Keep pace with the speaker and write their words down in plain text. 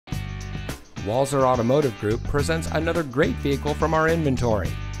Walser Automotive Group presents another great vehicle from our inventory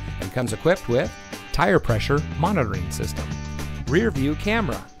and comes equipped with tire pressure monitoring system, rear view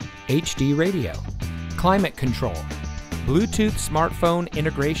camera, HD radio, climate control, Bluetooth smartphone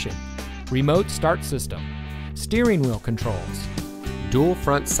integration, remote start system, steering wheel controls, dual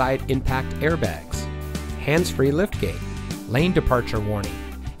front side impact airbags, hands-free liftgate, lane departure warning,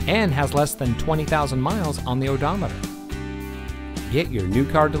 and has less than 20,000 miles on the odometer. Get your new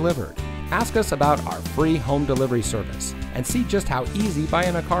car delivered. Ask us about our free home delivery service and see just how easy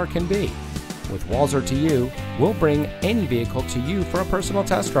buying a car can be. With Walser to You, we'll bring any vehicle to you for a personal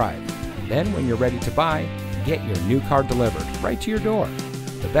test drive. Then when you're ready to buy, get your new car delivered right to your door.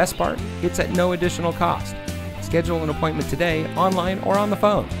 The best part, it's at no additional cost. Schedule an appointment today, online or on the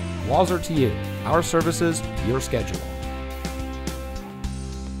phone. Walser to You, our services, your schedule.